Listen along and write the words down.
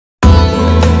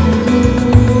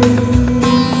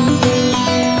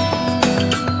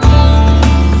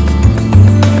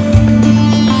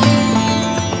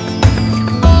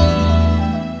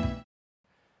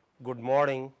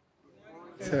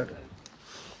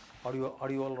Are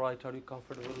you all right? Are you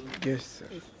comfortable? Yes, sir.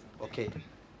 Okay.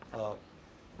 Uh,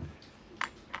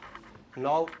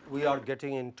 Now we are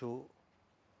getting into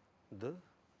the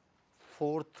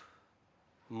fourth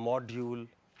module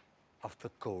of the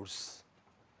course,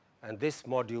 and this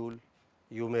module,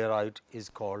 you may write, is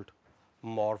called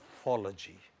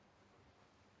morphology.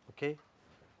 Okay?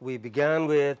 We began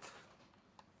with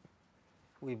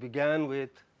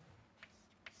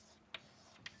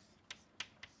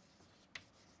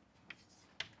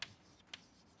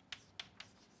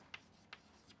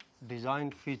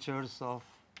design features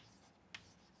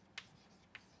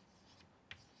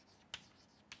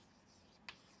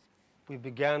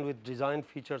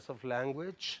of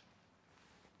language.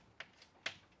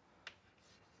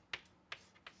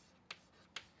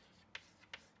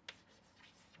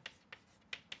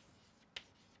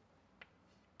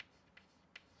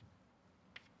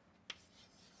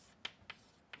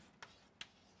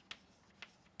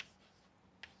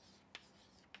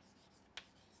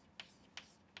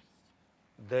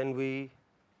 Then we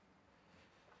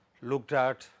looked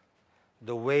at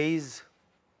the ways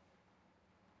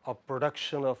of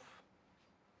production of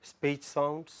speech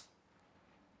sounds.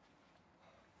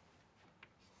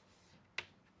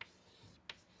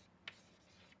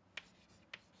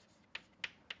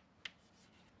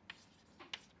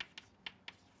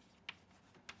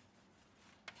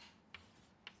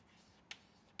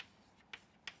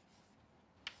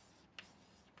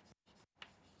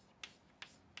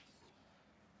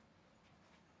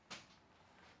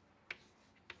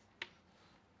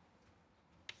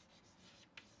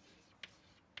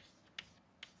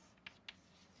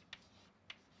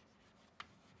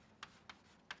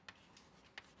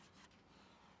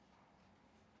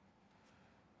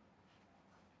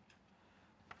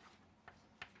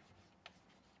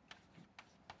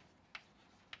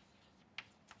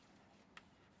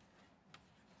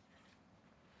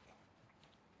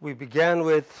 We began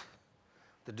with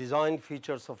the design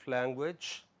features of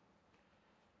language,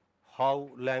 how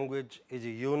language is a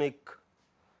unique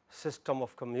system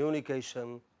of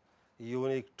communication,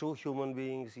 unique to human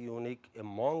beings, unique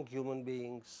among human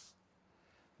beings.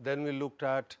 Then we looked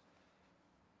at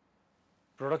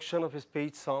production of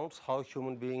speech sounds, how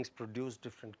human beings produce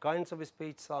different kinds of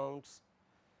speech sounds.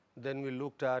 Then we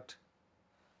looked at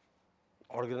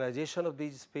organization of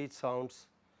these speech sounds.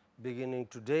 Beginning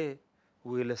today,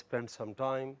 we will spend some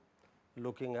time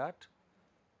looking at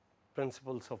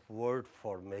principles of word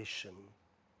formation.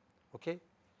 Okay?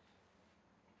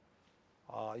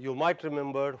 You might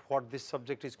remember what this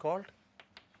subject is called.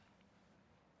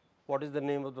 What is the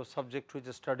name of the subject which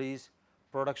studies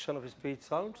production of speech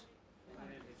sounds?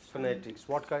 Phonetics.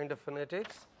 What kind of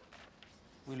phonetics?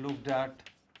 We looked at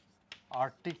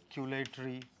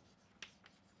articulatory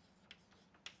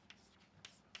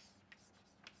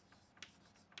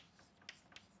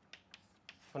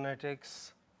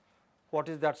phonetics. What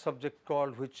is that subject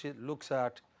called which looks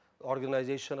at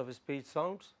organization of speech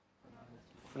sounds?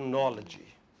 Phonology.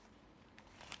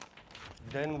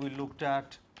 Then we looked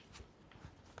at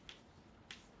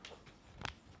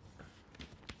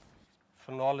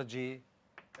phonology,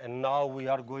 and now we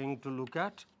are going to look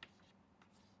at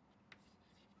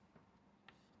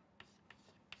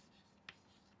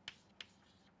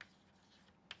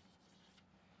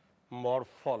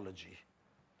morphology,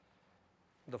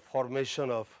 the formation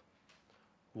of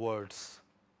words,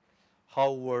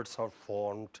 how words are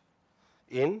formed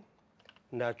in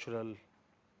natural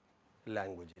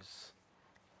languages.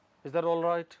 Is that all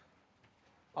right?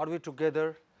 Are we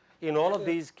together? In all of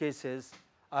these cases,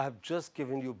 I have just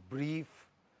given you brief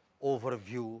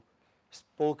overview,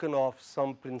 spoken of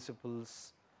some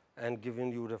principles and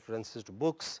given you references to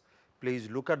books. Please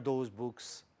look at those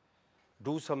books,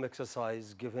 do some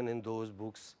exercise given in those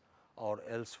books or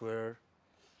elsewhere,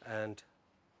 and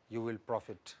you will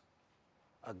profit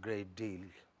a great deal.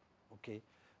 Okay?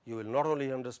 You will not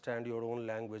only understand your own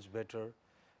language better,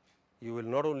 you will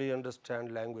not only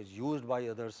understand language used by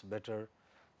others better,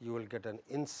 you will get an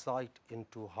insight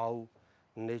into how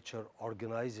nature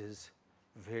organizes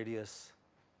various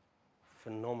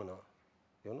phenomena,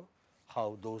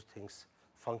 how those things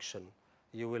function.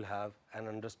 You will have an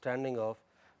understanding of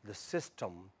the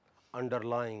system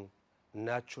underlying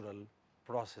natural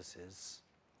processes.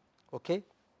 Okay?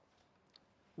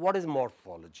 What is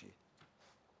morphology?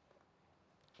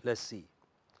 Let's see.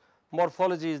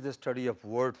 Morphology is the study of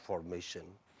word formation.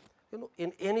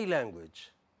 In any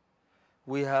language,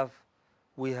 we have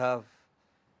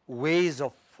ways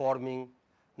of forming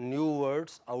new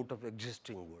words out of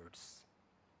existing words.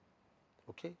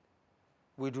 Okay?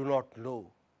 We do not know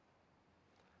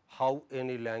how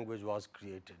any language was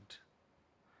created.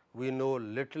 we know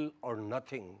little or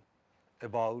nothing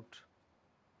about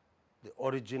the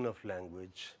origin of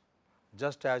language,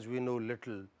 just as we know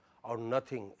little or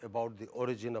nothing about the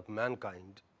origin of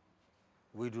mankind,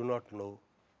 we do not know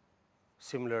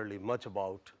similarly much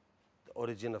about the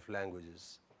origin of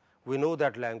languages. We know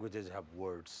that languages have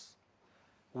words.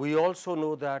 We also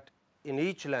know that in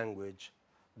each language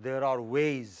there are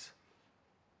ways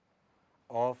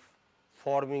of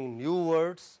forming new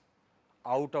words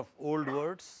out of old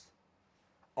words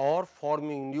or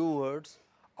forming new words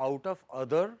out of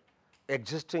other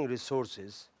existing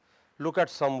resources. Look at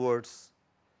some words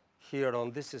here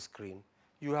on this screen.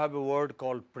 You have a word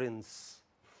called prince.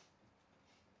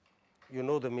 You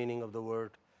know the meaning of the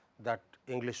word, that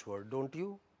English word, don't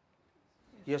you?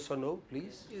 Yes or no,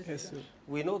 please? Yes, sir.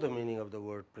 We know the meaning of the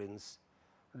word prince.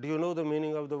 Do you know the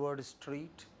meaning of the word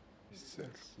street? Yes, sir.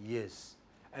 Yes.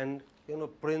 And you know,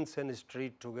 prince and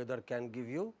street together can give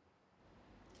you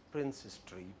Prince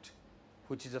Street,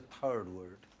 which is a third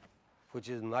word, which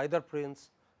is neither prince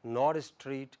nor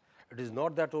street. It is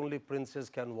not that only princes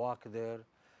can walk there.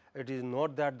 It is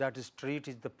not that that street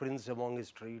is the prince among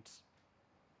streets.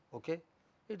 Okay?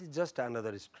 It is just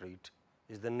another street,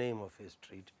 is the name of a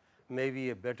street, maybe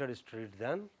a better street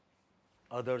than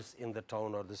others in the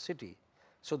town or the city.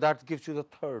 So that gives you the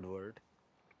third word.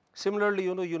 Similarly,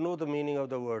 you know the meaning of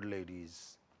the word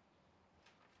ladies,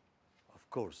 of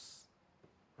course,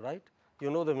 right? You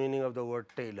know the meaning of the word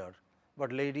tailor,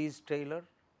 but ladies tailor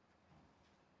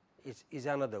is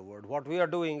another word. What we are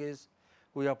doing is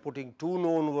we are putting two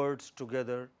known words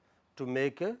together to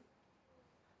make a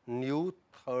new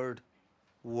third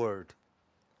word,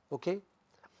 okay?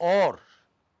 Or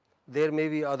there may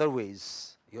be other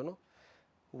ways,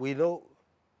 we know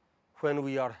when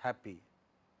we are happy.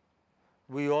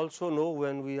 We also know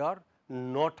when we are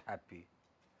not happy.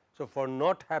 So, for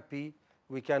not happy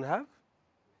we can have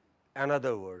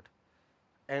another word.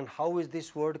 And how is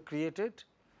this word created?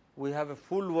 We have a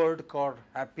full word called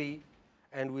happy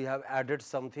and we have added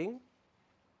something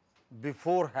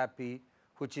before happy,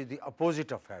 which is the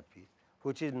opposite of happy,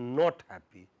 which is not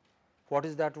happy. What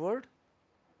is that word?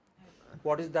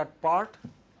 What is that part?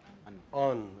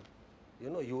 Un.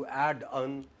 You add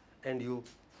un and you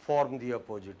form the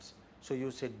opposites. So,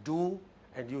 you say do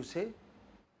and you say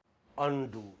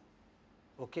undo.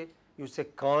 Okay? You say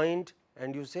kind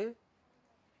and you say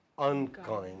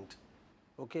unkind.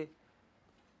 Okay?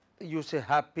 You say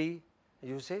happy,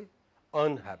 you say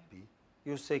unhappy.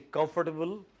 You say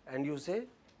comfortable and you say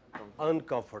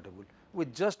uncomfortable.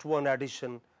 With just one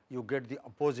addition, you get the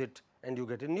opposite and you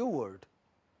get a new word.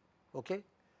 Okay?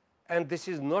 And this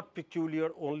is not peculiar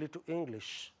only to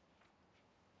English.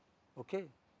 Okay?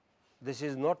 This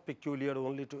is not peculiar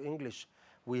only to English.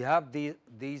 We have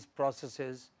these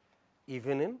processes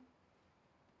even in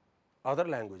other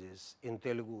languages, in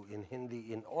Telugu, in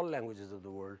Hindi, in all languages of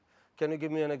the world. Can you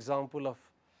give me an example of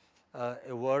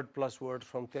a word plus word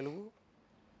from Telugu?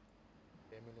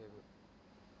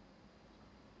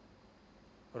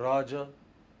 Raja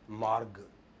Marg.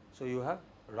 So, you have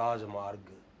Raj Marg.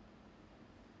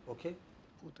 Okay?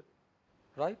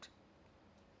 Right?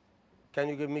 Can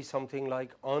you give me something like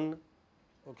un?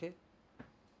 Okay?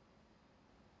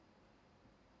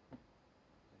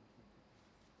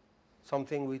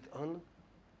 Something with un?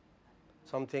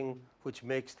 Something which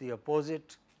makes the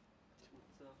opposite?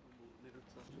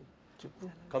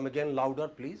 Come again, louder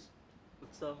please.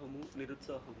 Utsahamu,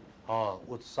 nirutsahamu.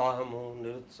 Utsahamu,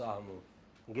 nirutsahamu.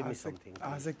 Give me something.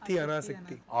 Asakti,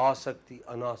 anasakti. Asakti,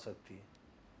 anasakti.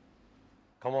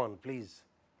 Come on, please.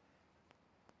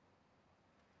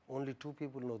 Only two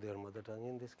people know their mother tongue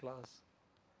in this class.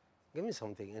 Give me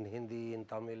something in Hindi, in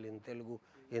Tamil, in Telugu,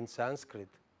 in Sanskrit.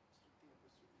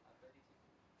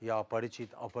 Yeah, parichit,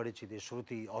 aparichit,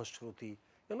 shruti, ashruti.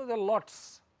 There are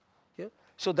lots. Yeah?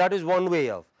 So that is one way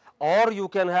of. Or you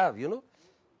can have, yeah.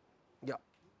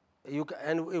 You can,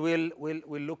 and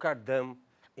we'll look at them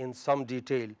in some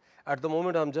detail. At the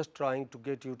moment, I am just trying to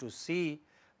get you to see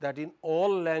that in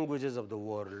all languages of the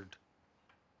world,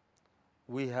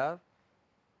 we have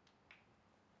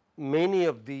many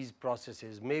of these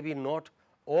processes, maybe not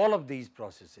all of these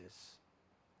processes,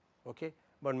 okay,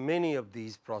 but many of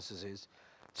these processes.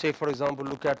 Say for example,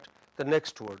 look at the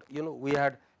next word. We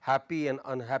had happy and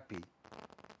unhappy.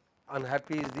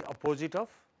 Unhappy is the opposite of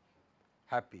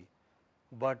happy.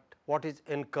 But what is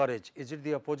encourage? Is it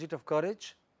the opposite of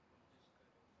courage?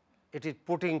 It is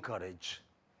putting courage.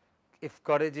 If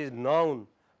courage is noun,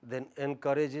 then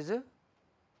encourage is a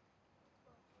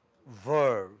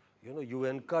verb. You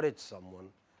encourage someone,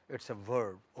 it's a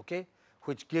verb, okay,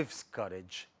 which gives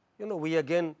courage. We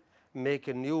again make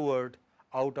a new word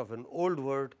out of an old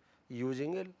word.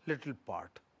 using a little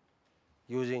part,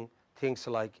 using things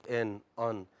like n,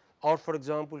 un, or for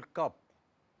example, cup.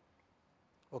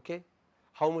 Okay.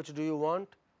 How much do you want?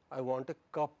 I want a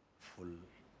cup full.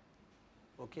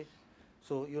 Okay.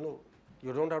 So, you know,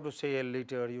 you do not have to say a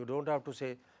liter, you do not have to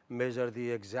say measure the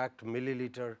exact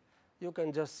milliliter, you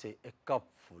can just say a cup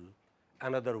full,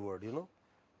 another word, you know,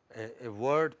 a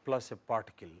word plus a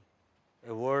particle,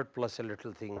 a word plus a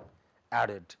little thing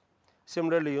added.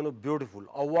 Similarly, you know, beautiful,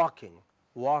 a walking,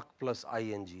 walk plus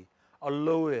ing, a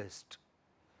lowest,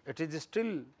 it is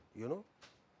still, you know,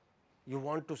 you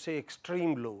want to say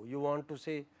extreme low, you want to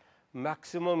say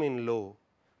maximum in low.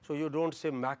 So, you do not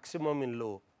say maximum in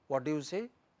low, what do you say?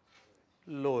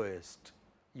 Lowest,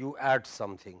 you add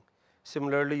something.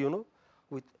 Similarly, you know,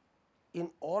 with in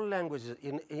all languages,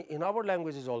 in our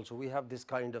languages also we have this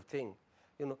kind of thing,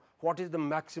 you know, what is the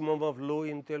maximum of low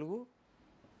in Telugu?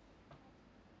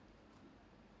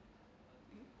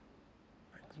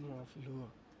 Maximum of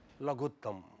lower.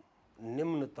 Laguttam,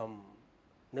 nimnatam,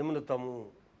 nimnatamu,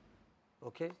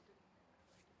 okay,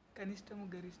 Kanishtamu,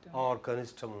 Garishtamu. or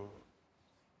kanishtamu,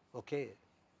 okay,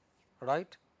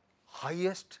 right,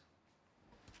 highest,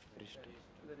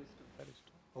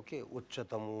 okay,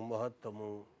 uchchatamu,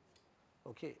 mahattamu,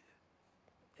 okay,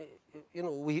 you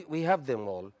know, we have them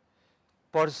all,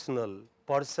 personal,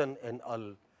 person and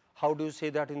al. How do you say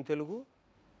that in Telugu?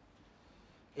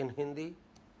 In Hindi?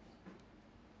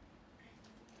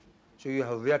 So, you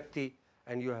have vyakti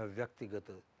and you have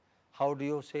vyaktigata. How do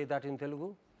you say that in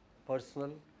Telugu?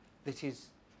 Personal. This is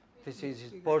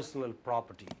his personal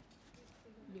property.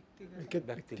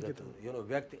 Vyaktigata. You know,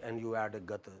 vyakti and you add a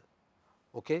gata.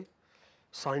 Okay?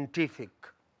 Scientific.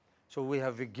 So, we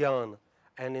have vigyan,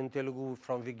 and in Telugu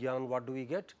from vigyan what do we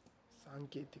get?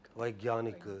 Sanketika.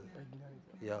 Vaigyanik.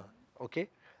 Yeah. Okay.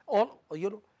 All, you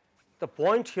know, the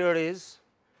point here is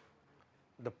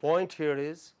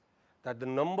that the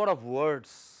number of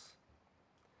words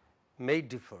may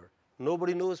differ.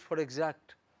 Nobody knows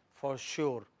for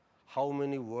sure how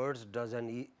many words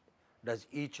does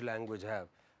each language have.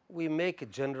 We make a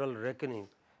general reckoning.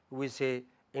 We say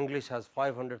English has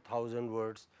 500,000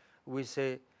 words. We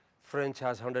say French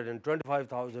has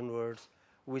 125,000 words.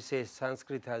 We say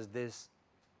Sanskrit has this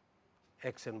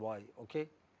X and Y. Okay?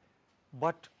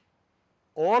 But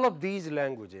all of these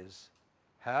languages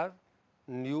have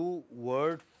new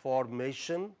word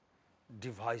formation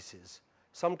devices.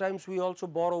 Sometimes we also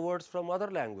borrow words from other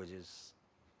languages.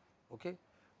 Okay?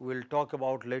 We will talk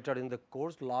about later in the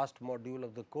course, last module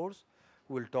of the course,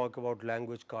 we will talk about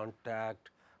language contact,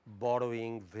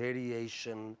 borrowing,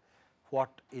 variation,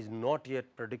 what is not yet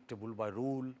predictable by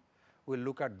rule. We will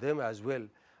look at them as well.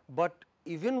 But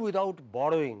even without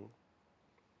borrowing,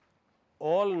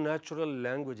 all natural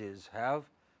languages have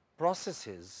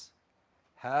processes,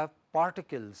 have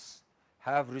particles,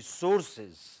 have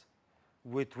resources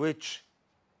with which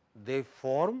they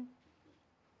form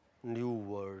new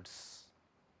words.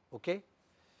 Okay?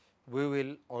 We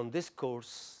will on this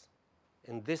course,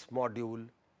 in this module,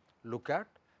 look at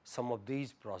some of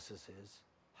these processes,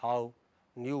 how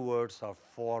new words are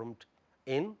formed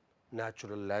in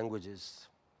natural languages.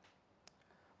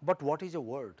 But what is a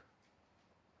word?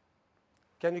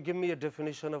 Can you give me a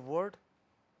definition of word?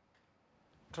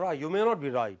 Try, you may not be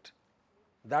right,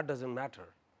 that does not matter.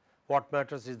 What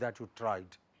matters is that you tried.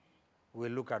 We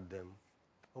will look at them.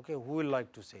 Okay, who will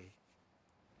like to say?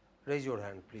 Raise your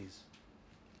hand, please.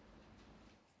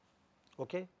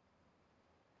 Okay?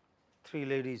 3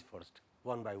 ladies first,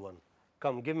 one by one.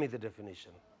 Come, give me the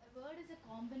definition. A word is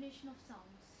a combination of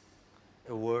sounds.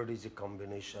 A word is a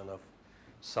combination of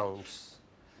sounds.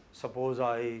 Suppose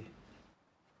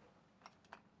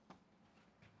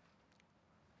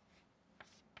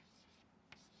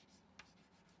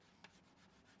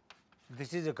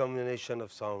this is a combination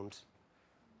of sounds.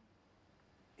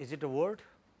 Is it a word?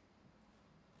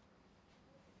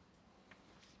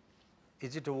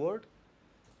 Is it a word?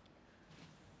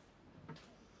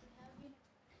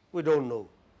 We do not know.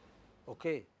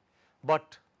 Okay.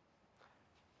 But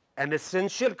an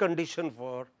essential condition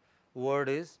for word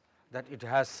is that it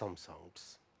has some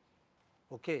sounds.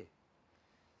 Okay.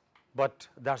 But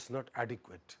that is not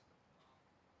adequate.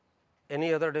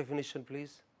 Any other definition,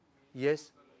 please?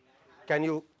 Yes? Can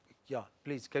you, yeah,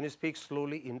 please, can you speak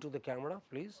slowly into the camera,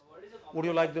 please? Would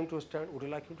you like them to stand? Would you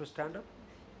like him to stand up?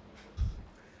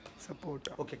 Support.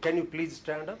 Okay, can you please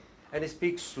stand up and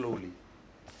speak slowly?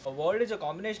 A word is a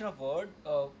combination of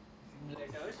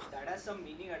letters that has some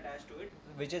meaning attached to it,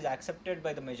 which is accepted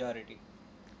by the majority.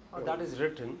 That is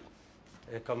written,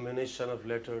 a combination of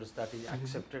letters that is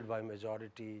accepted by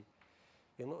majority.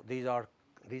 You know, these are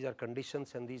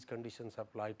conditions, and these conditions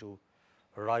apply to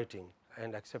writing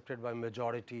and accepted by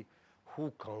majority,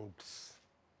 who counts?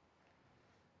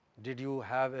 Did you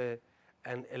have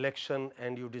an election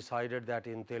and you decided that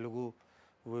in Telugu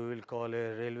we will call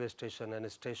a railway station and a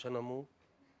stationamu,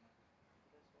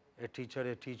 a teacher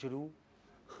a teacheru?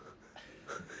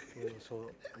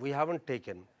 So we haven't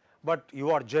taken, but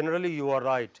you are generally you are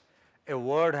right. A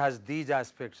word has these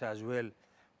aspects as well.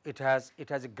 It has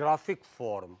a graphic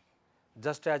form,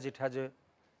 just as it has a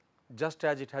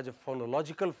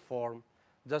phonological form,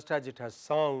 just as it has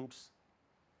sounds.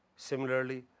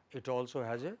 Similarly, it also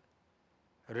has a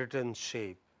written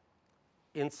shape.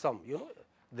 In some,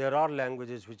 there are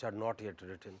languages which are not yet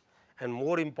written, and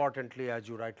more importantly, as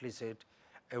you rightly said,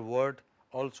 a word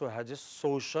also has a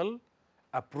social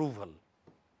approval.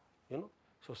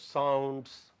 So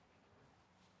sounds,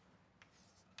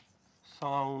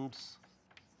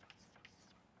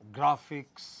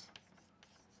 graphics,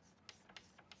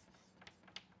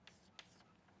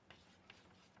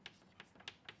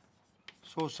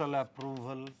 social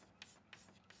approval,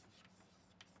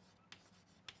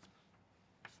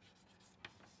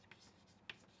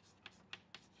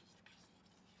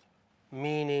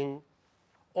 meaning,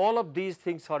 all of these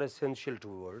things are essential to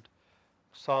a word.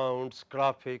 Sounds,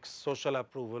 graphics, social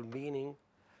approval, meaning,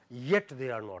 yet they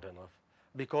are not enough,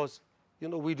 because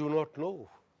we do not know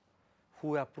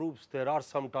who approves. There are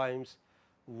sometimes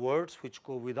words which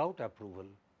go without approval.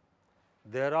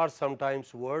 There are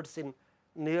sometimes words in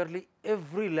nearly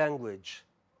every language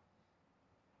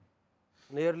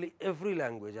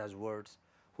has words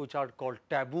which are called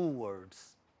taboo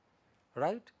words,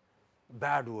 right?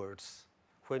 Bad words.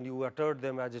 When you uttered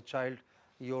them as a child,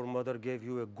 your mother gave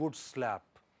you a good slap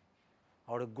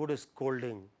or a good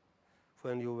scolding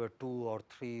when you were 2 or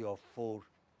 3 or 4,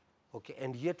 okay,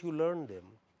 and yet you learn them.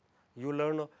 You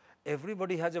learn,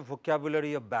 everybody has a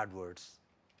vocabulary of bad words,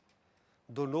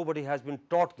 though nobody has been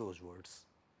taught those words.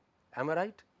 Am I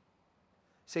right?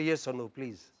 Say yes or no,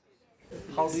 please.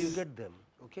 How do you get them?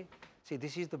 Okay. See,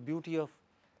 this is the beauty of,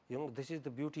 this is the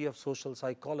beauty of social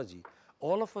psychology.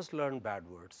 All of us learn bad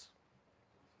words.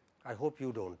 I hope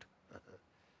you don't.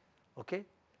 Okay.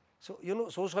 So,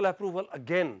 social approval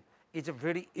again is a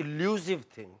very elusive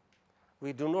thing.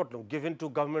 We do not know. Given to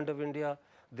Government of India,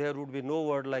 there would be no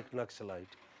word like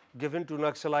Naxalite. Given to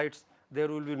Naxalites, there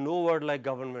will be no word like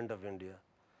Government of India.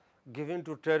 Given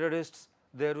to terrorists,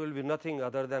 there will be nothing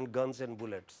other than guns and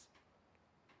bullets.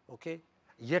 Okay?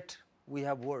 Yet we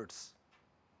have words.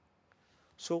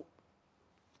 So,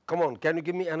 come on, can you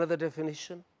give me another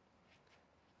definition?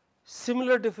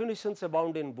 Similar definitions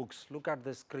abound in books. Look at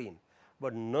the screen.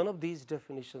 But none of these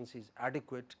definitions is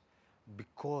adequate,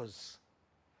 because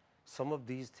some of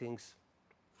these things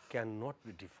cannot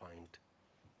be defined.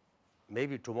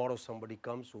 Maybe tomorrow somebody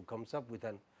who comes up with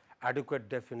an adequate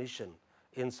definition.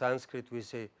 In Sanskrit we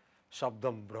say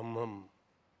Shabdam Brahmam,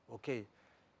 okay.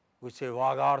 We say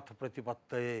Vagartha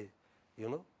Pratipattaye,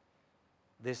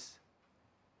 this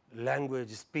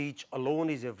language, speech alone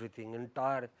is everything,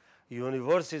 entire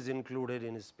universe is included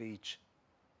in speech,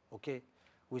 okay.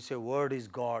 We say word is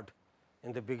God,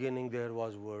 in the beginning there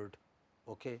was word,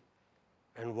 okay,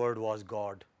 and word was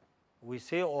God. We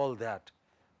say all that,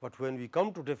 but when we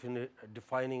come to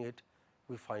defining it,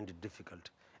 we find it difficult.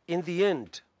 In the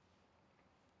end,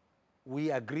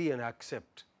 we agree and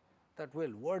accept that,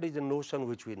 well, word is a notion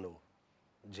which we know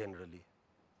generally,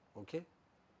 okay.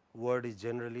 Word is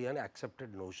generally an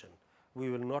accepted notion. We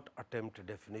will not attempt a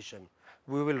definition.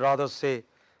 We will rather say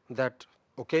that,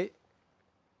 okay,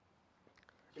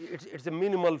 it's a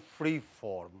minimal free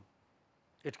form.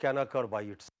 It can occur by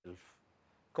itself.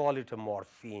 Call it a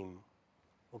morpheme,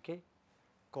 okay.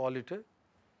 Call it a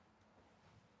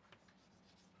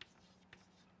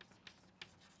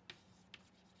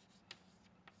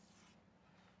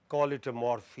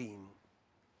morpheme,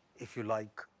 if you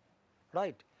like,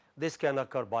 right. This can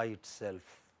occur by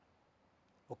itself,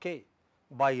 okay.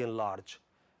 By and large,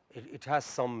 it has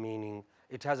some meaning,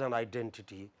 it has an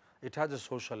identity, it has a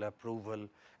social approval,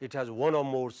 it has one or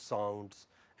more sounds,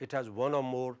 it has one or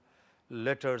more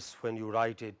letters when you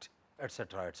write it,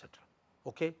 etc., etc.,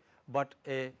 okay. But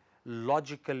a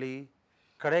logically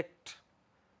correct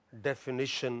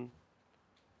definition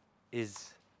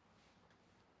is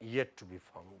yet to be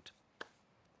found,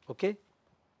 okay.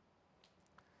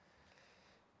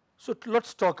 So, let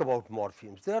us talk about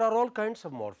morphemes. There are all kinds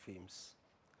of morphemes.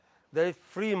 There is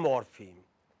free morpheme,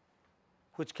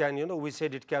 which can, we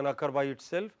said it can occur by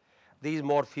itself. These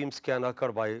morphemes can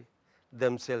occur by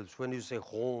themselves. When you say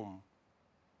home,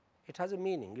 it has a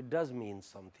meaning, it does mean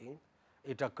something,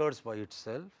 it occurs by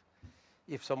itself.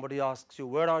 If somebody asks you,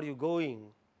 where are you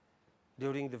going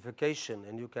during the vacation,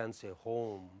 and you can say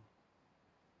home,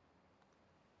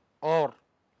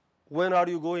 When are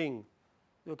you going?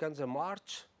 You can say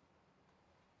March,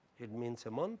 it means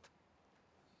a month.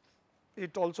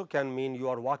 It also can mean you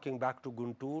are walking back to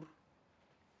Guntur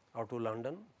or to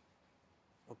London.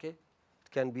 Okay.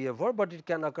 It can be a verb, but it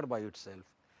can occur by itself.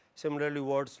 Similarly,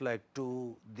 words like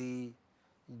to, the,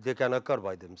 they can occur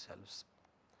by themselves.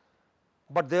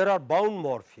 But there are bound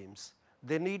morphemes.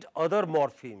 They need other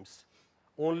morphemes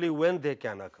only when they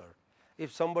can occur.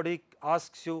 If somebody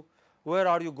asks you, where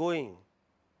are you going?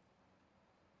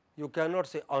 You cannot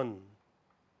say un.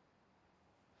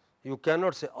 You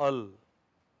cannot say al.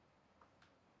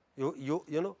 You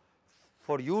know,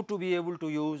 for you to be able to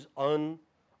use un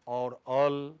or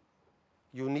al,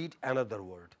 you need another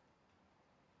word.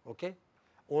 Okay?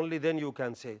 Only then you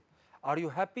can say, are you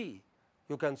happy?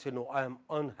 You can say, no, I am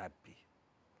unhappy.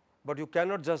 But you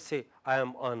cannot just say, I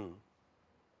am un.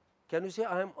 Can you say,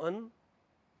 I am un?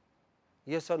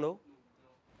 Yes or no?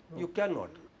 You cannot,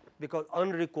 because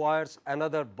un requires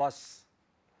another bus,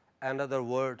 another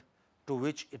word to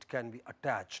which it can be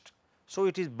attached. So,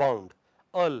 it is bound.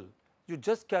 Al, you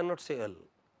just cannot say al.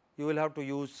 You will have to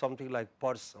use something like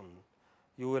person.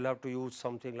 You will have to use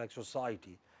something like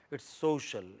society. It is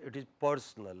social, it is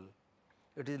personal,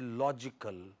 it is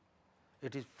logical,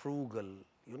 it is frugal.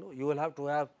 You know, you will have to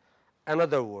have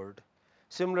another word.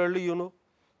 Similarly, you know,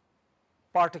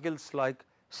 particles like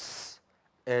s,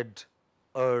 ed,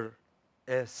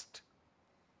 est.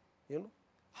 You know,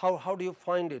 how do you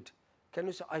find it? Can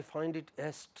you say, I find it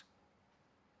est?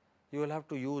 You will have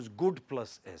to use good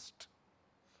plus est.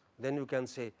 Then you can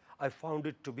say, I found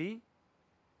it to be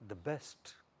the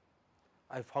best.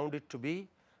 I found it to be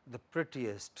the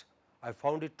prettiest. I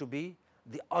found it to be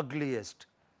the ugliest.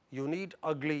 You need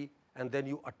ugly and then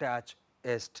you attach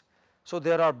est. So,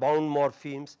 there are bound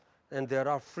morphemes and there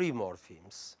are free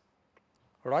morphemes,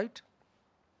 right.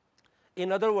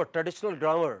 In other words, traditional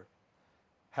grammar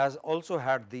has also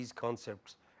had these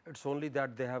concepts. It is only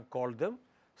that they have called them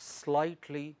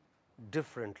slightly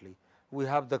differently. We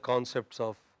have the concepts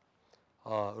of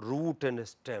root and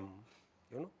stem,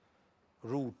 you know,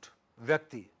 root,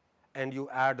 vyakti, and you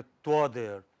add twa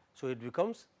there. So, it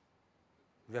becomes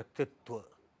vyaktitva.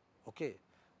 Okay.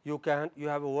 You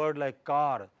have a word like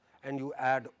car and you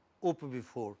add up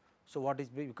before. So, what is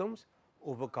becomes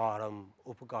upakaram,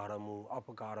 upakaramu,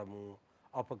 apakaramu,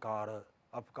 apakara,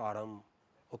 apakaram.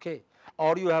 Okay.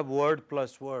 Or you have word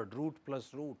plus word, root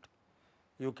plus root.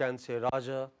 You can say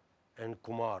Raja and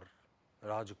Kumar,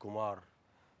 Rajkumar.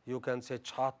 You can say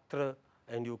Chhatra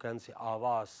and you can say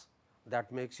Avas.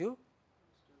 That makes you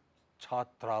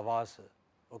Chhatravas.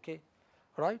 Okay.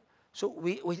 Right. So,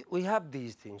 we have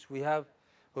these things. We have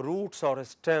roots or a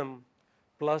stem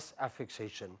plus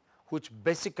affixation, which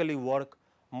basically work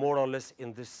more or less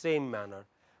in the same manner,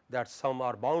 that some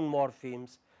are bound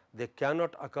morphemes, they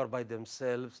cannot occur by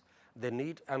themselves, they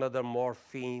need another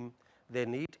morpheme, they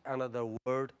need another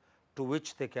word to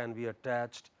which they can be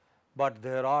attached, but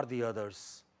there are the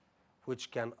others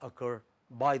which can occur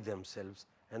by themselves,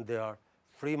 and they are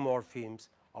free morphemes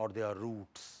or they are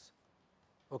roots.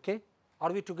 Okay?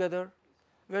 Are we together?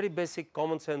 Very basic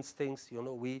common sense things, you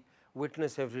know, we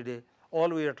witness every day. All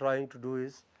we are trying to do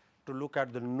is to look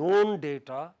at the known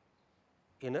data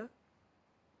in a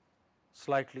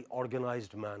slightly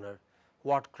organized manner.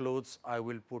 What clothes I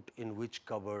will put in which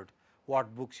cupboard,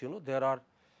 what books, you know, there are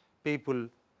people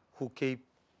who keep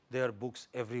their books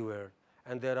everywhere,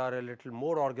 and there are a little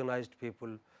more organized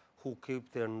people who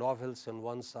keep their novels on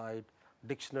one side,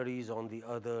 dictionaries on the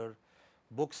other,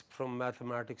 books from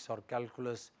mathematics or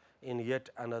calculus in yet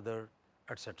another,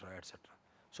 etc., etc.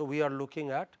 So, we are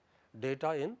looking at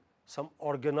data in some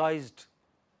organized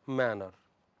manner.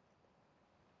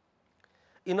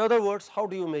 In other words, how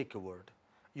do you make a word?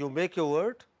 You make a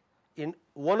word in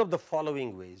one of the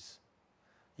following ways.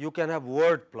 You can have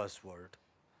word plus word,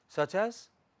 such as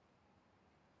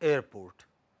airport.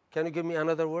 Can you give me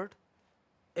another word?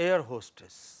 Air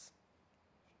hostess,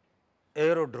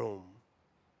 aerodrome.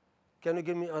 Can you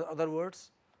give me other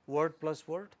words? Word plus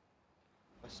word?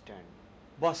 Bus stand.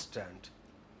 Bus stand,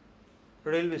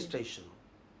 railway station,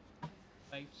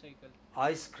 Life cycle.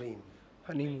 ice cream.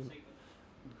 honeymoon,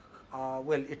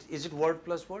 Well, is it word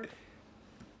plus word?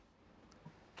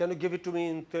 Can you give it to me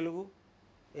in Telugu,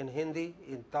 in Hindi,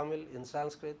 in Tamil, in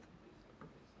Sanskrit?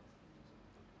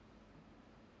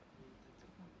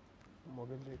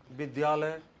 Mogili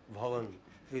Vidyalaya Bhavan,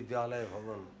 Vidyalaya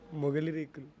Bhavan. మొగలి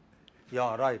రేకులు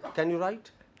Yeah, right. Can you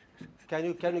write? Can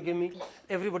you give me,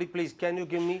 everybody please, can you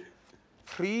give me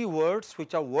 3 words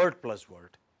which are word plus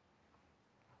word?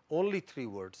 Only 3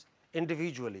 words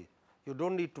individually. You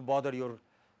don't need to bother your,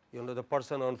 you know, the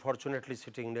person unfortunately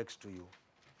sitting next to you.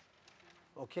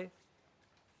 Okay?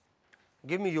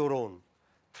 Give me your own.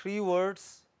 3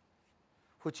 words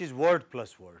which is word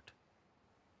plus word.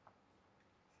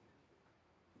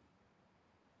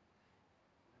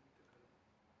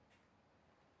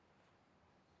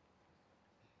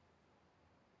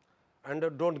 And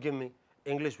don't give me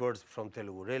English words from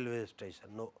Telugu. Railway station,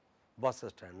 no. Bus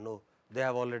stand, no. They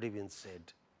have already been said.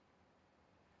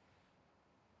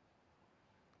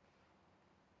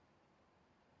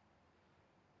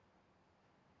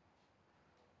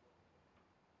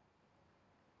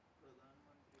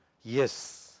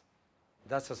 Yes,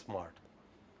 that's a smart.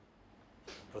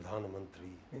 Pradhan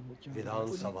Mantri, Vidhan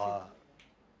Sabha.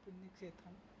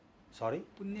 Sorry?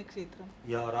 Punyakshetram.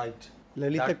 Yeah, right.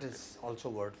 Lalita- That is also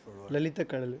word for word. Lalita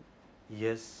Kadalu.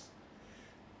 Yes.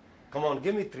 Come on,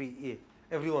 give me 3.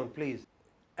 Everyone, please.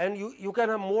 And you can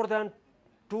have more than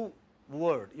 2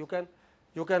 word. You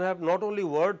can have not only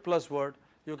word plus word.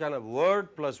 You can have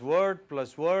word plus word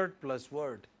plus word plus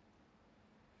word.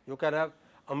 You can have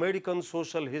American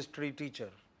social history teacher.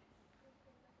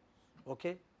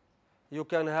 Okay. You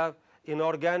can have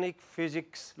inorganic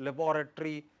physics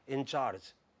laboratory in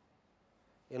charge.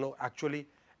 You know, actually,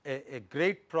 a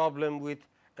great problem with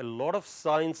a lot of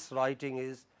science writing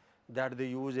is that they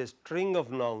use a string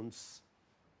of nouns,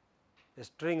 a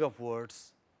string of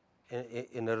words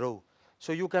in a row.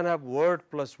 So, you can have word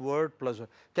plus word plus word.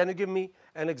 Can you give me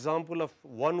an example of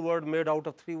one word made out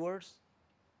of 3 words?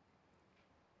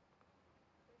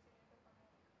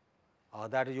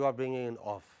 That you are bringing in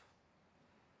of.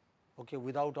 Okay,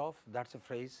 without of, that's a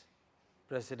phrase,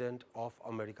 President of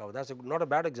America. That's not a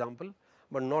bad example,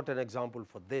 but not an example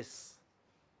for this.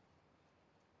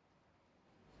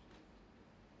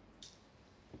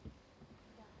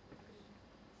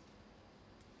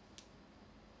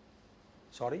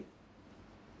 Sorry?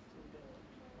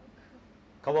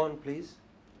 Come on, please.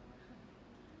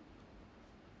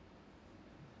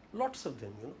 Lots of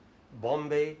them, you know.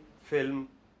 Bombay film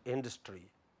industry.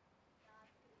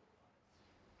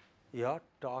 Yeah,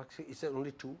 dark, is there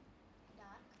only 2?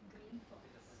 Dark green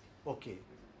forest. Okay.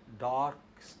 Dark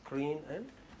screen and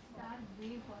Dark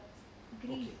green forest.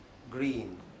 Green. okay.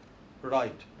 Green.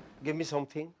 Right. Give me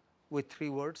something with 3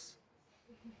 words.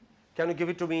 Can you give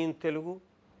it to me in Telugu?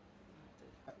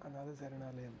 Another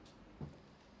Saranalayam.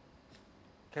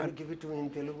 Can you give it to me in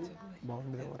Telugu?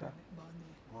 Boundary.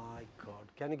 My God.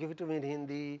 Can you give it to me in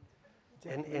Hindi?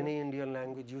 In any Indian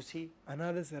language? You see,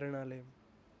 Another Saranalayam.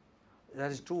 there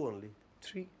is 2 only.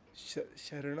 3.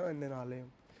 Sharana and then Alayam.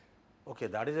 Okay,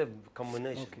 that is a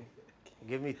combination. Okay.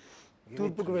 Give me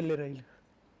Turpuku 3. Velle Railu.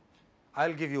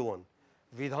 I'll give you one.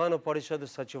 Vidhana Parishad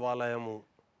Sachivalayamu.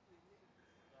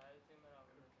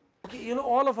 Okay, you know,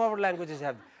 all of our languages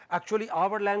have. Actually,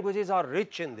 our languages are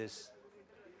rich in this.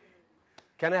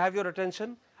 Can I have your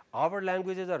attention? Our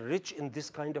languages are rich in this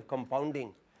kind of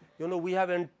compounding. You know, we have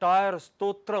entire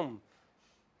stotram.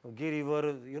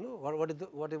 Girivar, you know, what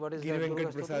is Giri that? Venkat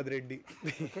Durga Prasad stotram? Reddy.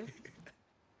 Okay.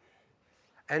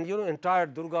 And you know, entire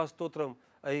Durga stotram,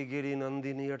 Aigiri,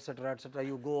 Nandini, etc.,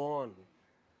 you go on.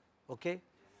 Okay.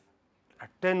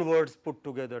 10 words put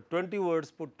together, 20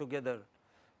 words put together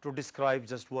to describe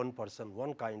just one person,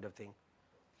 one kind of thing.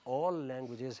 All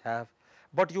languages have,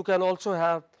 but you can also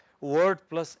have word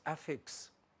plus affix.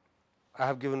 I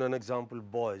have given an example,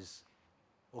 boys.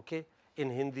 Okay. In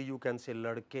Hindi, you can say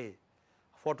ladke.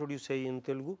 What would you say in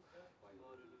Telugu?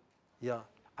 Yeah,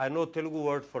 I know Telugu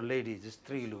word for ladies is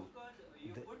strilu.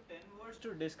 You put 10 words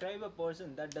to describe a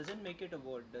person, that doesn't make it a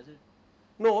word, does it?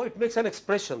 No, it makes an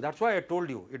expression. That's why I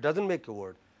told you. It doesn't make a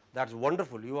word. That's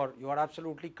wonderful. You are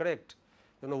absolutely correct.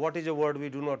 You know, what is a word we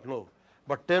do not know.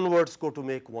 But 10 words go to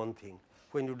make one thing.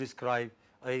 When you describe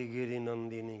Aigiri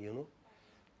Nandini, you know,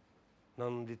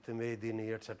 Nandit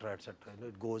Medini, etc., etc.,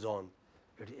 it goes on.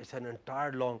 It's an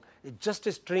entire long, it's just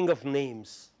a string of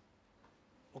names.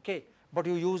 Okay, but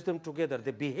you use them together.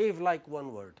 They behave like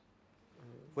one word.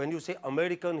 When you say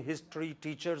American History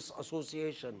Teachers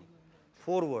Association,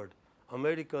 4 word,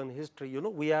 American history, you know,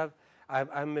 we have,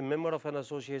 I'm a member of an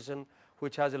association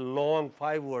which has a long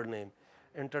 5 word name,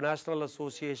 International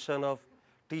Association of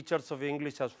Teachers of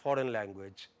English as Foreign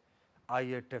Language,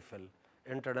 IATFL,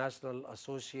 International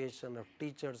Association of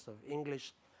Teachers of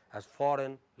English as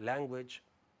Foreign Language.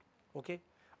 Okay,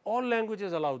 all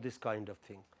languages allow this kind of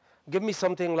thing. Give me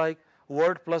something like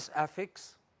word plus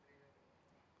affix.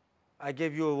 I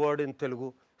gave you a word in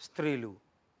Telugu, strilu,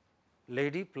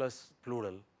 lady plus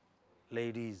plural,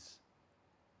 ladies.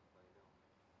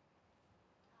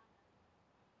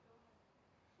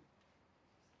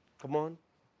 Come on.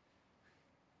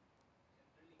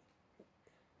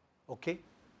 Okay,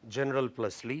 general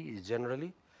plus li is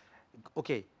generally.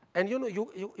 Okay, And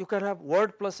you can have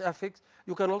word plus affix,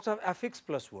 you can also have affix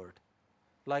plus word,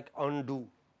 like undo,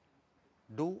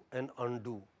 do and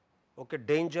undo, okay,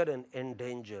 danger and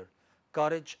endanger,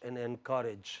 courage and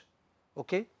encourage,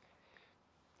 okay.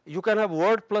 You can have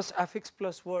word plus affix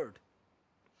plus word,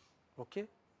 okay,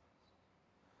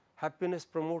 happiness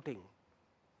promoting,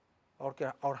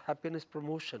 or happiness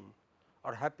promotion,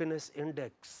 or happiness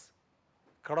index,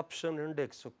 corruption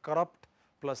index. So, corrupt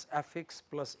plus affix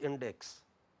plus index.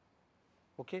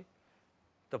 Okay.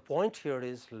 The point here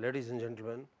is, ladies and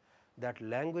gentlemen, that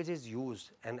language is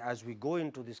used, and as we go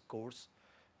into this course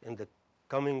in the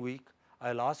coming week,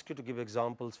 I will ask you to give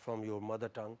examples from your mother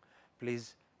tongue.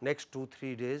 Please, next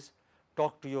 2-3 days,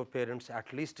 talk to your parents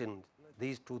at least in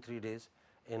these 2-3 days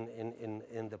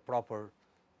in the proper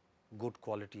good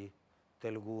quality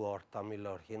Telugu or Tamil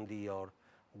or Hindi or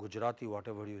Gujarati,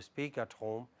 whatever you speak at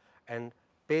home, and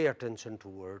pay attention to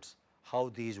words, how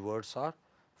these words are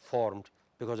formed,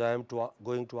 because I am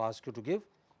going to ask you to give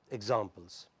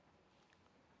examples.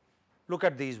 Look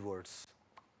at these words,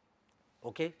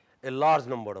 okay? A large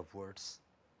number of words.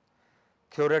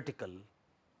 Theoretical,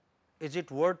 is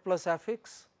it word plus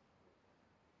affix?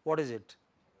 What is it?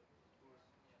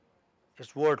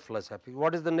 It's word plus affix.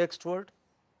 What is the next word?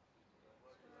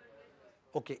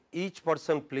 Okay, each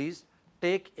person please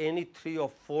take any 3 or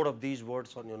 4 of these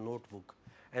words on your notebook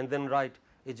and then write,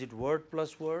 is it word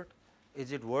plus word,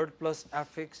 is it word plus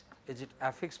affix, is it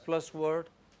affix plus word,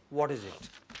 what is it?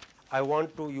 I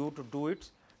want you to do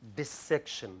it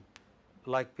dissection,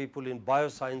 like people in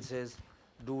biosciences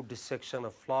do dissection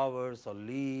of flowers or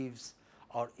leaves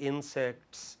or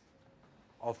insects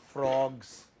or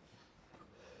frogs,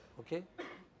 okay.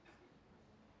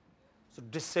 So,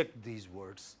 dissect these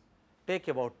words. Take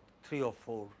about 3 or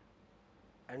 4,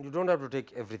 and you do not have to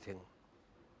take everything.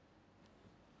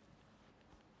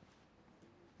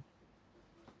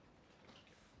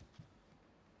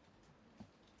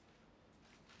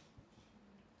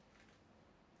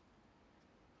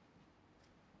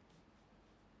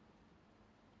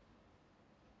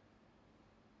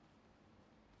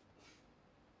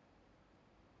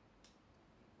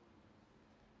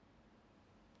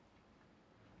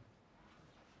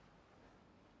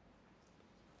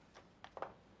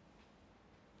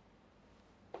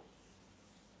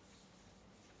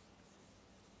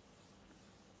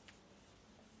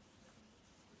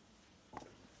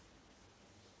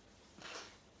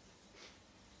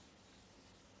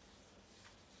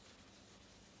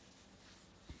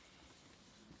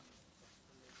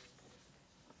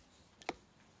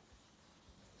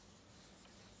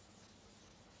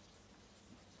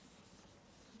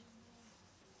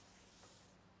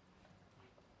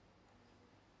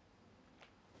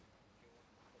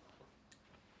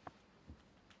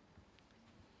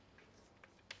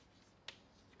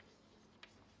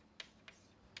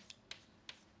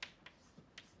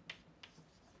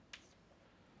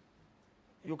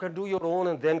 You can do your own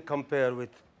and then compare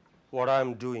with what I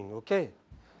am doing, okay.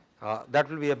 That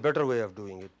will be a better way of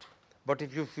doing it. But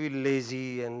if you feel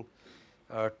lazy and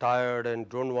tired and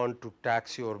do not want to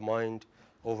tax your mind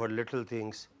over little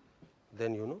things,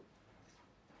 then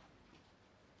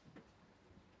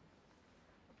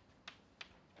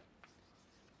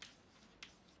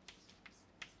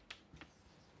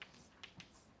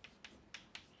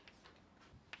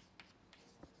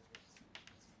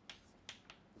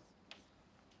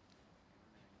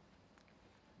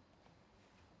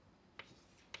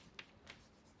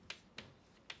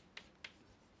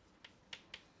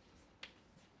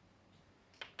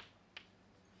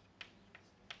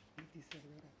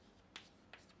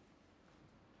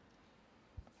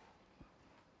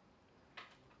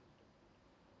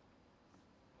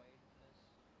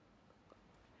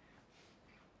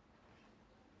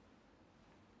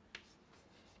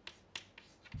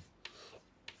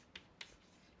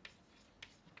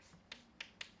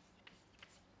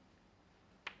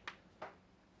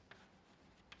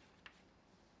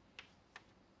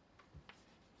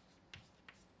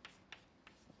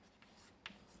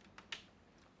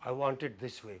I want it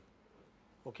this way,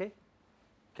 okay.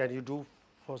 Can you do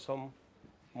for some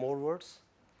more words?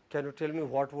 Can you tell me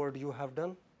what word you have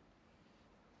done?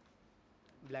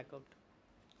 Blackout.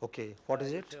 Okay, what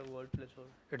is it? It's a word plus word.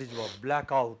 It is word.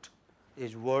 Blackout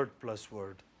is word plus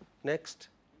word. Next,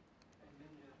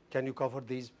 can you cover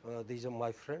these? These are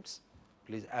my friends,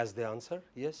 please, as they answer.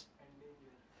 Yes.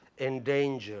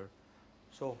 Endanger.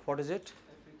 So what is it?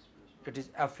 It is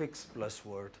affix plus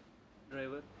word.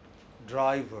 Driver.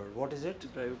 Driver. What is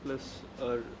it? Driver plus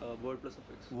or word plus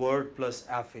affix. Word plus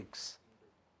affix.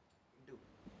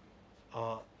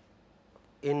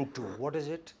 Into. What is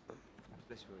it?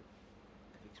 Plus word.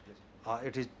 Affix plus.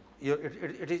 It is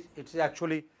it is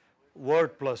actually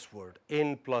word plus word,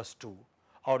 in plus to,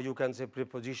 or you can say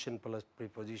preposition plus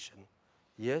preposition.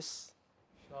 Yes?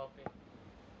 Shopping.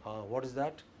 What is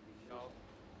that? Shop.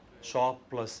 Shop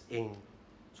plus ing.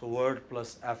 So word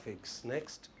plus affix.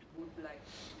 Next.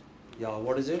 Yeah,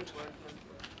 what is it?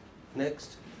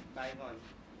 Next. Taiwan.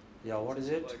 Yeah, what is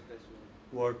it? Word plus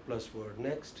word. Word plus word.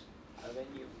 Next.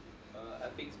 Avenue.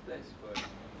 Affix plus word.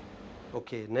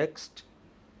 Okay, next.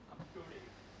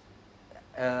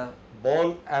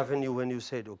 Born avenue when you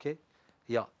said, okay?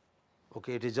 Yeah.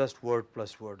 Okay, it is just word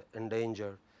plus word.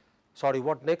 Endanger. Sorry,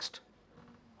 what next?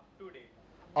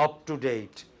 Up to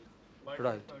date.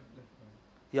 Right.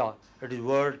 Yeah, it is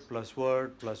word plus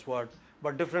word,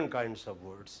 but different kinds of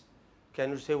words.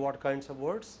 Can you say what kinds of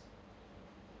words?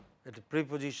 It is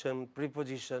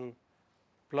preposition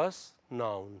plus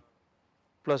noun,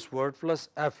 plus word plus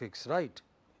affix, right?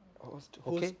 Host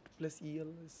Okay. plus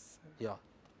EL is. Yeah.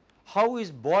 How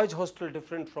is boys hostel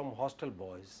different from hostel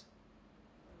boys?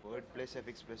 Word plus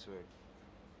affix plus word.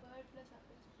 Word plus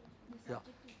affix plus this Yeah.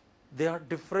 adjective. They are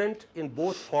different in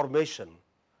both formation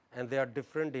and they are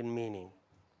different in meaning.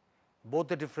 Both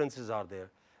the differences are there.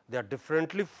 They are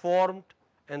differently formed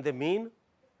and they mean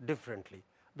differently.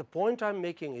 The point I am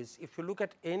making is, if you look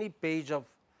at any page of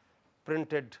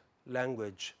printed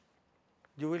language,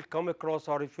 you will come across,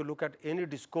 or if you look at any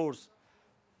discourse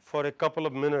for a couple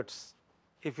of minutes,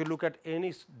 if you look at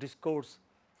any discourse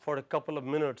for a couple of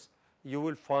minutes, you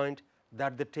will find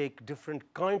that they take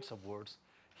different kinds of words.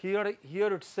 Here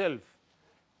itself,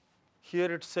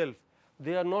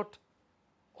 they are not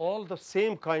all the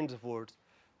same kinds of words.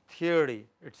 Theory,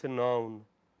 it's a noun,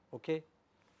 okay?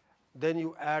 Then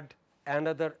you add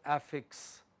another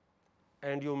affix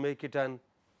and you make it an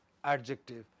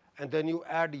adjective, and then you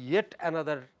add yet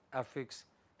another affix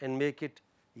and make it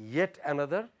yet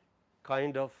another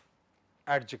kind of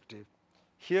adjective.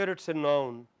 Here it's a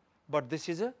noun, but this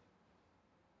is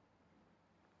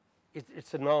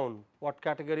it's a noun. What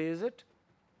category is it?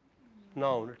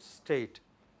 Noun, it's state.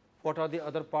 What are the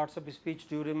other parts of speech?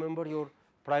 Do you remember your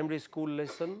primary school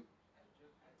lesson?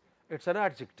 It's an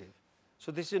adjective.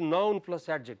 So this is noun plus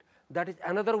adjective. That is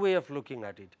another way of looking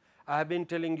at it. I have been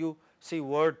telling you, see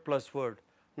word plus word.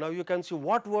 Now you can see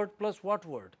what word plus what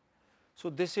word. So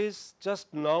this is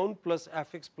just noun plus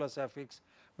affix,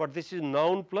 but this is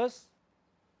noun plus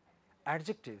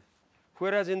adjective.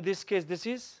 Whereas in this case, this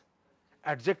is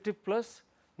adjective plus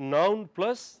noun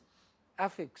plus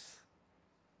affix.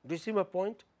 Do you see my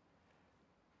point?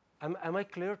 Am I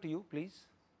clear to you? Please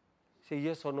say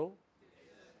yes or no.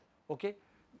 Okay.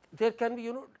 There can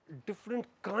be, different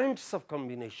kinds of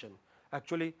combination.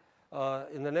 Actually,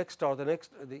 in the next or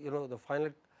the final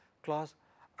class,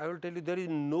 I will tell you there is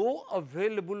no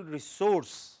available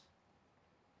resource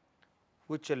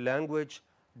which a language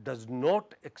does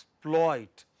not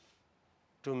exploit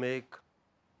to make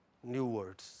new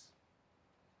words.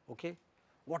 Okay?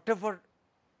 Whatever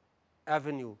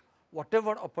avenue,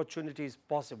 whatever opportunity is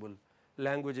possible,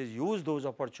 languages use those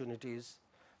opportunities,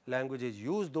 languages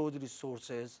use those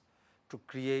resources to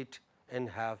create and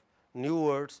have new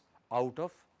words out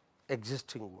of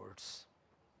existing words.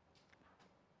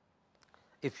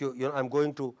 If I am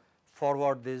going to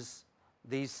forward these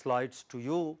slides to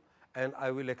you, and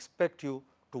I will expect you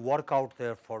to work out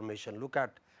their formation. Look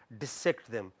at,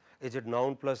 dissect them. Is it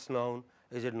noun plus noun?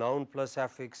 Is it noun plus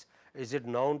affix? Is it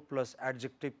noun plus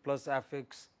adjective plus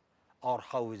affix? Or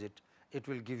how is it? It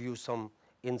will give you some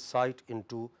insight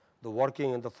into the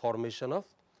working and the formation of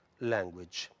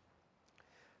language.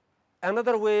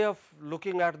 Another way of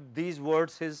looking at these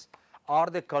words is, are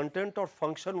they content or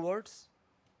function words?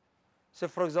 Say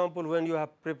for example, when you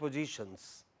have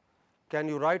prepositions, can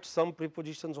you write some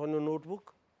prepositions on your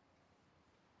notebook?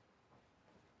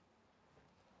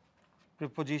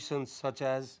 Prepositions such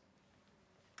as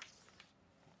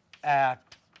at,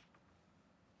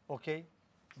 okay,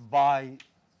 by,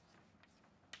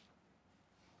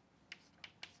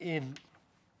 in,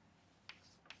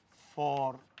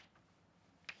 for,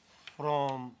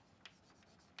 from.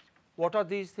 What are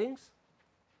these things?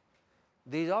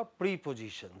 These are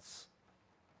prepositions.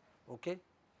 Okay?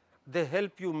 They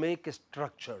help you make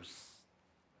structures.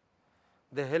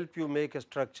 They help you make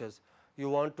structures. You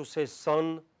want to say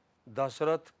son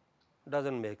Dashrath,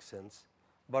 doesn't make sense.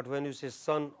 But when you say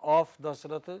son of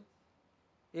Dashrath,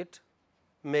 it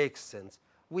makes sense.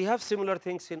 We have similar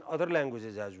things in other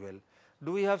languages as well.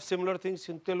 Do we have similar things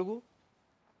in Telugu?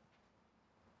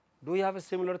 Do we have a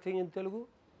similar thing in Telugu?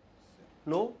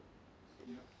 No?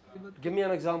 Give me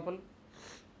an example.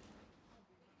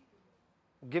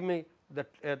 Give me the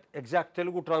exact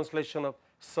Telugu translation of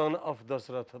son of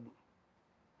Dashrath.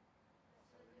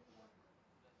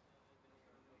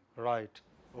 Right.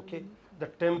 Okay. The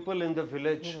temple in the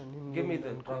village. Give me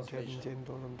the translation.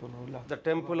 The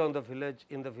temple on the village,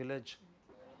 in the village.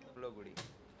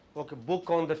 Okay. Book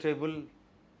on the table.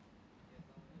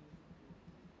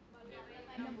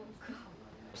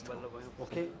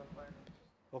 Okay.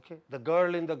 Okay. The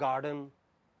girl in the garden.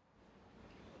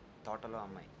 తోటలో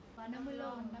అమ్మాయి. వనములో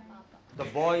ఉన్న పాప. The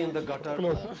boy in the gutter.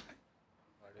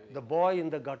 The boy in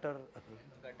the gutter.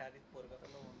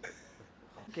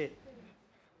 Okay.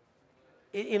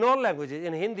 In all languages,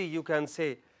 in Hindi you can say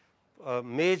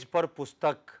मेज पर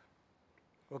पुस्तक.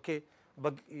 Okay.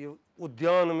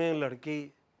 उद्यान में लड़की.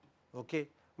 Okay.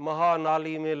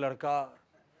 महानाली में लड़का.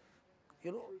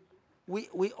 You know,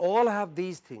 we all have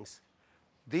these things.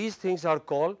 These things are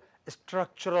called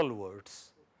structural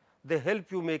words. They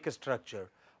help you make a structure.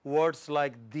 Words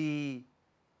like the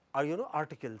are, you know,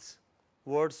 articles.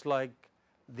 Words like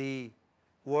the,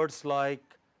 words like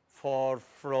for,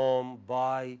 from,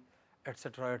 by,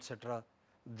 etc., etc.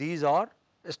 These are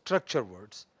structure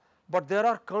words. But there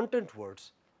are content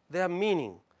words. They have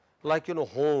meaning, like, you know,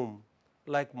 home,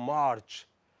 like march,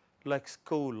 like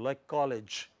school, like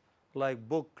college, like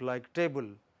book, like table,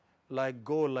 like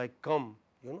go, like come.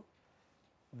 You know,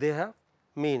 they have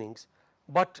meanings.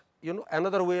 But you know,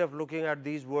 another way of looking at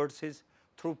these words is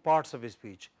through parts of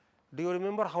speech. Do you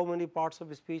remember how many parts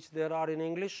of speech there are in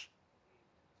English?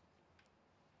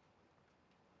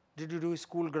 Did you do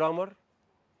school grammar?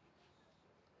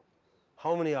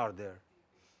 How many are there?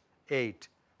 8.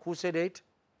 Who said 8?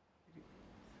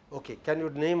 Okay, can you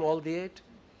name all the 8?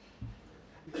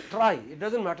 Try, it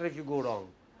does not matter if you go wrong.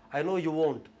 I know you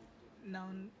won't.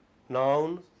 Noun,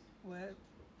 Noun, verb,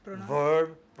 pronoun,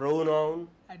 verb, pronoun,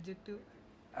 adjective,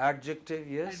 adjective,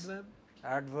 yes, adverb,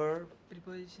 adverb,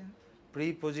 preposition,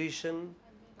 preposition,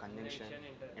 Conjunction,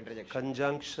 interjection.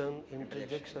 conjunction,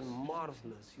 interjection.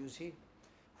 Marvelous. You see,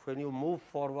 when you move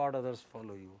forward, others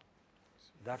follow you.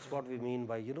 That's what we mean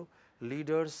by, you know,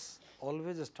 leaders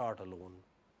always start alone.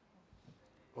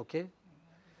 Okay,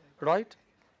 right?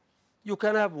 You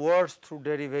can have words through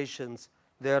derivations.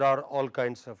 There are all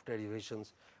kinds of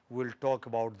derivations. We'll talk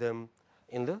about them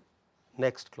in the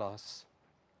next class.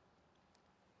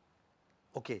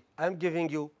 Okay, I am giving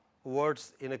you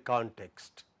words in a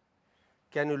context.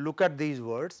 Can you look at these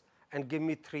words and give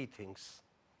me 3 things?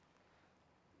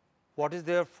 What is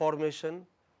their formation?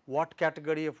 What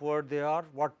category of word they are?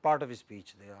 What part of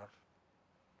speech they are?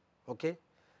 Okay?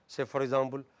 Say for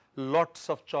example, lots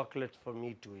of chocolates for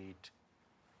me to eat.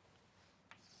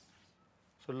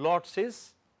 So, lots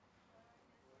is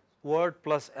word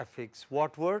plus affix.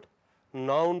 What word?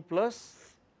 Noun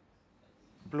plus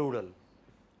plural,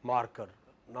 marker.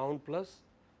 Noun plus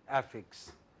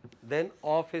affix. Then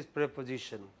of is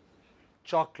preposition.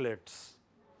 Chocolates.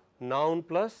 Noun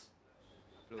plus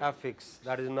affix.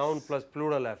 That is noun plus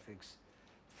plural affix.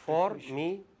 For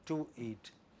me to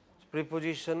eat.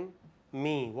 Preposition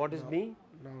me. What is me?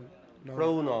 Noun.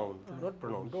 Pronoun. Not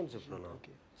pronoun. Don't say pronoun.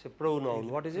 Say pronoun.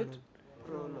 What is it?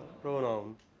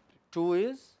 Pronoun. To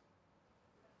is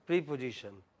preposition.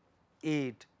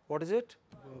 Eat. What is it?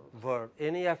 Verb.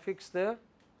 Any affix there?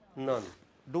 None.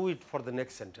 Do it for the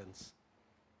next sentence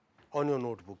on your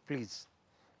notebook, please.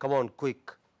 Come on,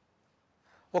 quick.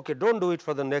 Okay, don't do it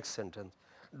for the next sentence.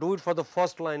 Do it for the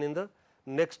first line in the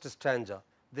next stanza.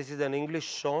 This is an English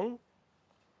song.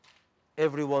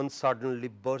 Everyone suddenly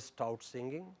burst out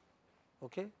singing.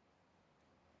 Okay.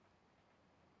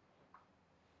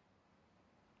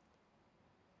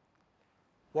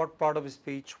 What part of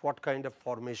speech, what kind of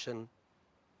formation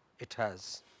it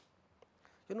has.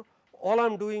 You know, all I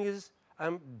am doing is I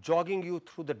am jogging you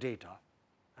through the data.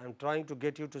 I am trying to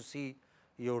get you to see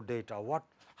your data.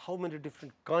 How many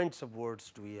different kinds of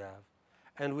words do we have?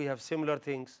 And we have similar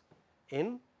things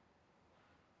in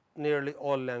nearly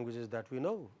all languages that we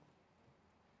know.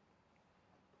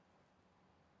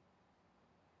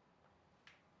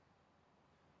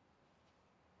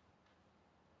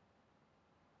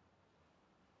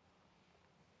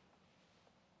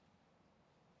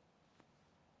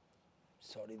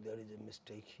 Sorry, there is a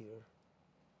mistake here.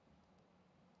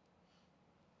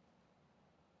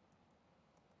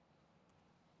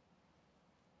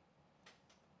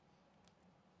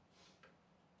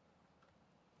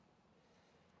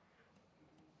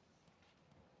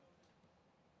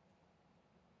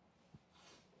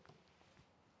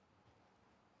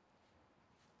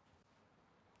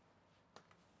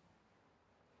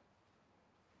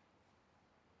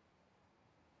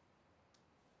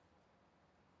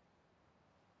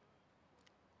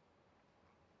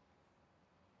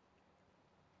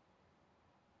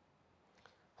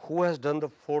 Who has done the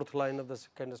 4th line of the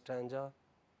second stanza?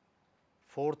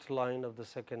 4th line of the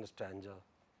second stanza.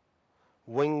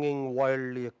 winging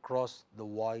wildly across the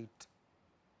white.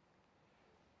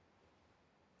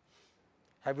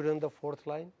 Have you done the fourth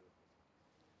line?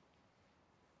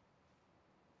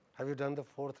 Have you done the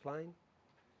fourth line?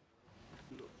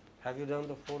 Have you done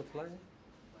the fourth line?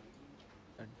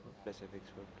 And plus affix,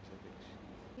 verb plus affix.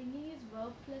 Ringing is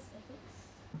verb plus affix.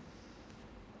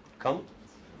 Come.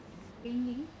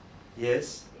 Ringing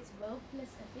Yes. is verb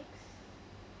plus affix.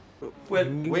 Well,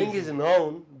 wing is a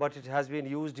noun, but it has been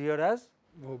used here as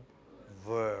Verb.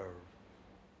 verb.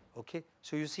 Okay,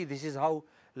 so you see, this is how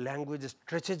language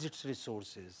stretches its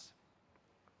resources.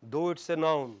 Though it's a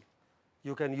noun,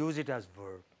 you can use it as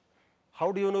verb.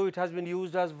 How do you know it has been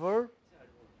used as verb?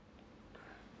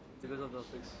 Because of the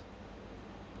affix.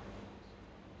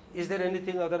 Is there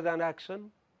anything other than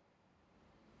action?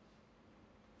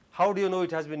 How do you know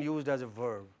it has been used as a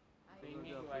verb?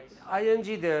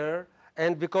 ing there,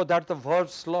 and because that's the verb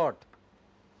slot.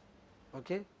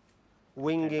 Okay,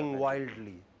 winging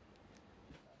wildly.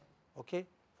 Okay,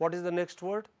 what is the next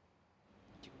word?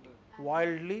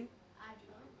 Wildly.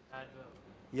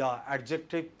 Yeah,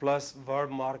 adjective plus verb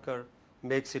marker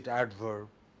makes it adverb.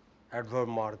 Adverb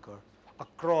marker.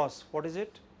 Across, what is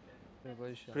it?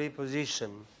 Preposition.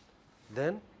 Preposition.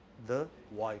 Then the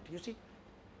white. You see,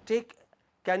 take.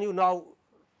 Can you now,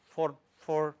 for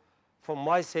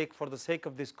my sake, for the sake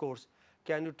of this course,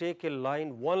 can you take a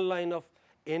line, one line of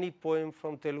any poem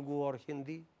from Telugu or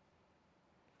Hindi,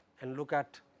 and look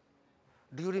at?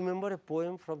 Do you remember a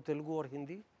poem from Telugu or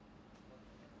Hindi?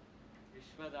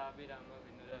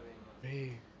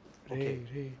 Ray. Okay.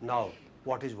 Ray. Now,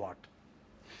 what is what?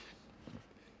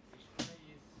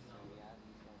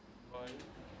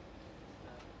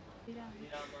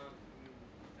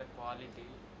 The quality.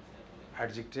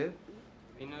 Adjective.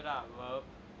 Vinura, verb.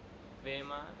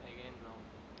 Vema, again noun.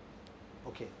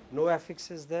 Okay. No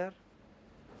affixes there.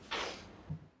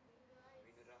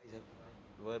 Is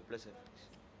a verb plus affix.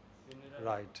 Vinura.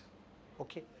 Right.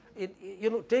 Okay.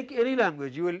 Take any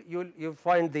language. You'll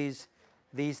find these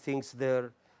things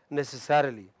there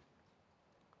necessarily.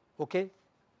 Okay.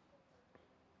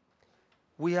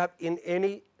 We have in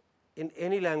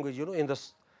any language, in the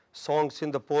songs,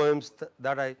 in the poems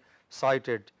that I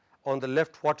cited, on the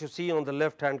left, what you see on the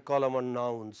left-hand column are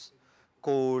nouns: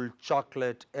 cold,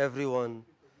 chocolate, everyone,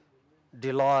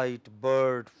 delight,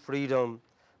 bird, freedom.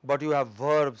 But you have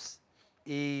verbs: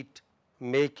 eat,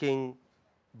 making,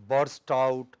 burst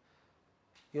out.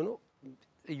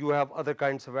 You have other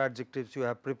kinds of adjectives. You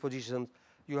have prepositions.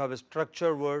 You have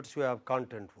structure words. You have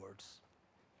content words.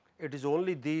 It is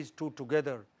only these two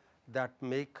together that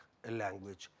make a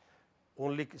language.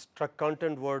 Only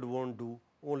content word won't do,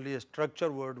 only a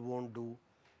structure word won't do.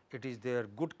 It is their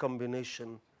good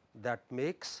combination that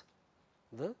makes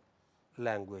the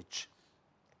language.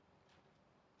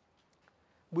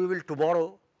 We will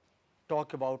tomorrow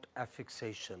talk about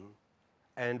affixation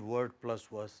and word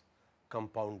plus was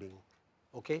compounding.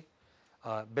 Okay?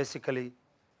 Basically,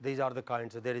 these are the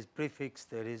kinds. There is prefix,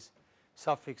 there is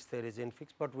suffix, there is infix,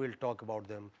 but we will talk about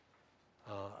them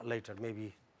later,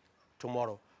 maybe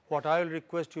tomorrow. What I will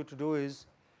request you to do is,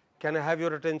 can I have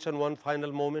your attention one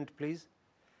final moment, please?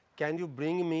 Can you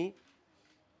bring me,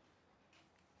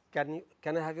 can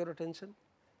I have your attention?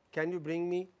 Can you bring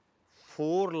me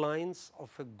 4 lines of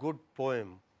a good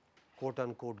poem, quote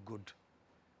unquote good,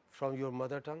 from your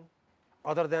mother tongue,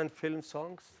 other than film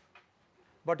songs?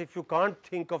 But if you can't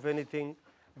think of anything,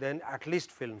 then at least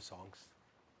film songs.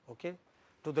 Okay?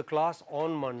 To the class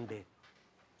on Monday.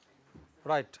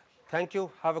 Right. Thank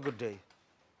you. Have a good day.